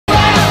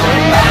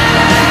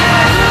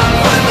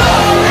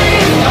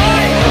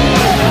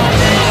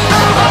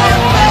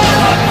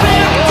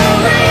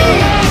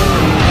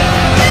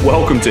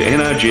to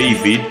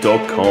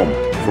nrgvid.com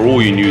for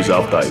all your news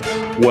updates.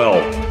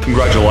 Well,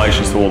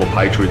 congratulations to all the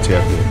Patriots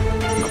out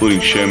there, including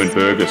Sherman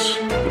Burgess,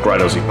 the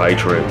great Aussie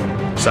Patriot.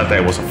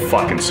 Saturday was a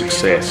fucking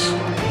success.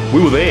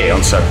 We were there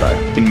on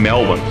Saturday in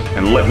Melbourne,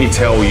 and let me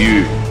tell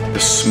you, the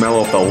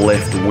smell of the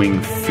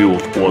left-wing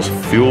filth was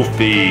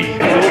filthy.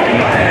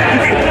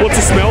 What's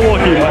it smell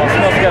like here, mate? It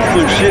smells like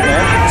absolute shit,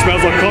 man.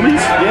 Smells like commies?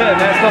 Yeah,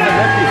 man, it's nothing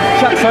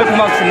left. Chuck soap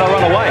amongst them, they'll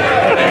run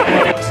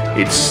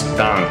away. It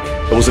stunk.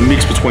 It was a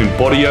mix between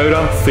body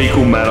odour,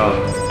 fecal matter,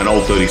 and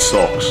old dirty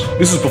socks.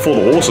 This is before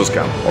the horses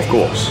come, of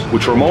course.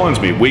 Which reminds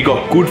me, we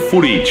got good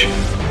footage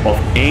of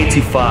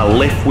Antifa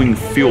left-wing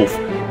filth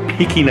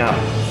picking up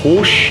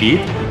horse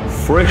shit,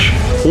 fresh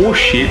horse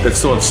shit that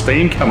still had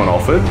steam coming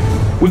off it,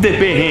 with their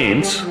bare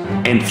hands,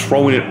 and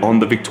throwing it on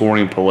the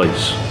Victorian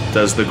police.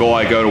 Does the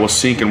guy go to a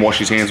sink and wash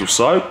his hands with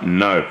soap?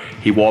 No,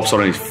 he wipes it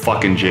on his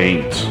fucking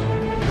jeans.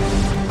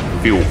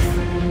 Filth.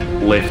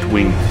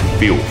 Left-wing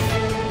filth.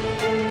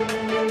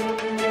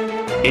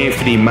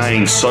 Anthony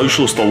Mayne's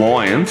Socialist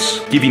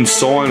Alliance giving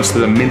signs to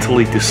the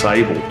mentally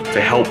disabled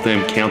to help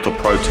them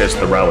counter-protest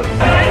the rally.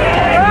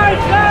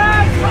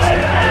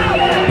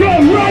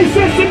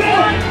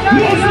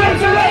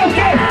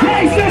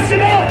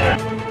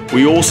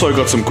 We also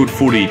got some good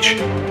footage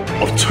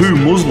of two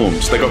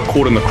Muslims that got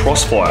caught in the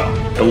crossfire.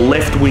 The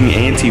left-wing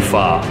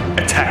Antifa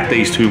attacked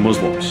these two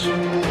Muslims.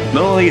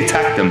 Not only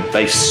attacked them,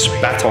 they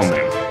spat on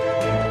them.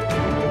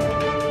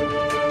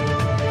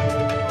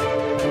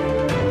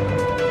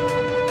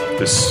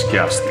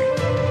 Disgusting.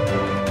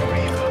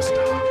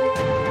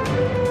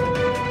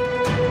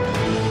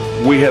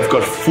 We have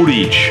got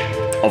footage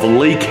of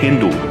Lee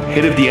Kendall,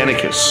 head of the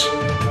anarchists,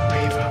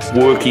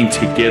 working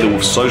together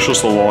with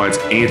Socialist Alliance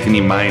Anthony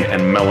Mayne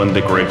and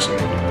Melinda Gregson.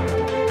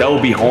 They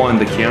were behind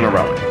the counter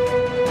rally.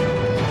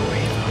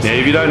 Now,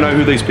 if you don't know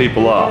who these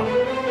people are,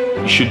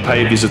 you should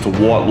pay a visit to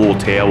Whitelaw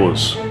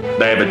Towers.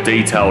 They have a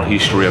detailed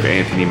history of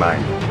Anthony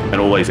Mayne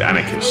and all these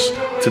anarchists.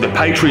 To the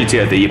patriots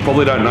out there, you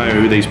probably don't know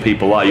who these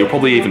people are. You're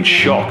probably even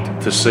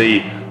shocked to see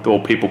there were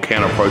people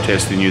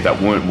counter-protesting you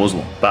that weren't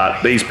Muslim.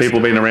 But these people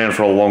have been around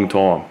for a long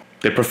time.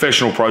 They're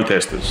professional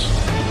protesters.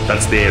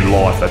 That's their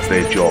life, that's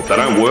their job. They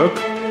don't work,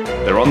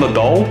 they're on the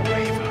dole,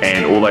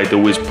 and all they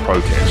do is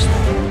protest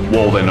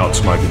while they're not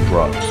smoking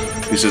drugs.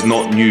 This is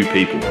not new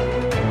people.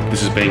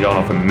 This has been going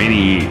on for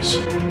many years.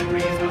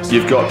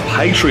 You've got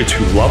patriots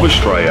who love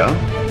Australia,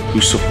 who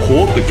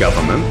support the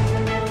government,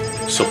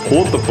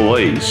 support the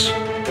police,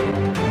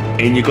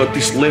 and you've got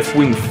this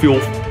left-wing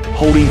filth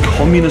holding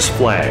communist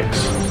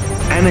flags,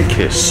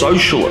 anarchists,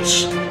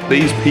 socialists.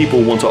 These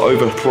people want to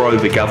overthrow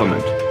the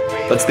government.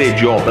 That's their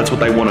job, that's what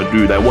they want to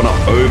do. They want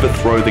to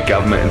overthrow the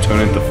government and turn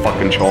it into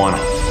fucking China.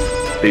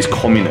 These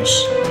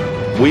communists.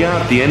 We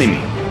aren't the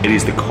enemy. It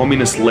is the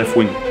communist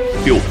left-wing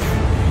filth.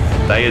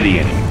 They are the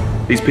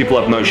enemy. These people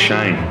have no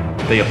shame.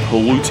 They are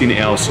polluting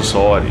our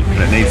society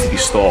and it needs to be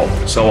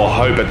stopped. So I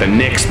hope at the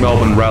next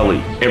Melbourne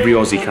rally, every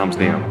Aussie comes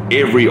down.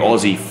 Every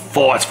Aussie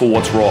fights for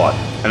what's right.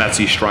 And that's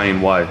the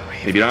Australian way.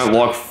 If you don't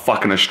like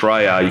fucking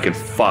Australia, you can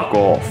fuck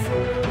off.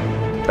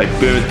 They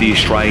burnt the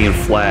Australian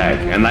flag,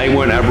 and they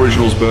weren't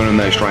Aboriginals burning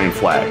the Australian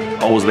flag.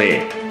 I was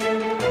there.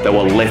 They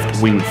were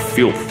left-wing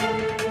filth.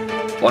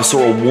 I saw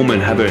a woman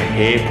have her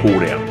hair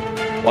pulled out.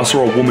 I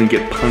saw a woman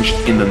get punched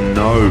in the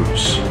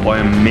nose by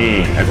a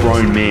man, a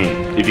grown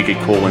man, if you could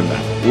call him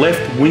that.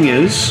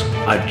 Left-wingers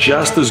are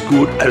just as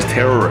good as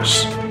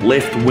terrorists.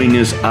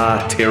 Left-wingers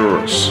are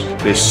terrorists.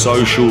 They're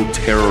social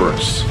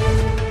terrorists.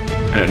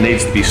 And it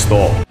needs to be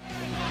stopped.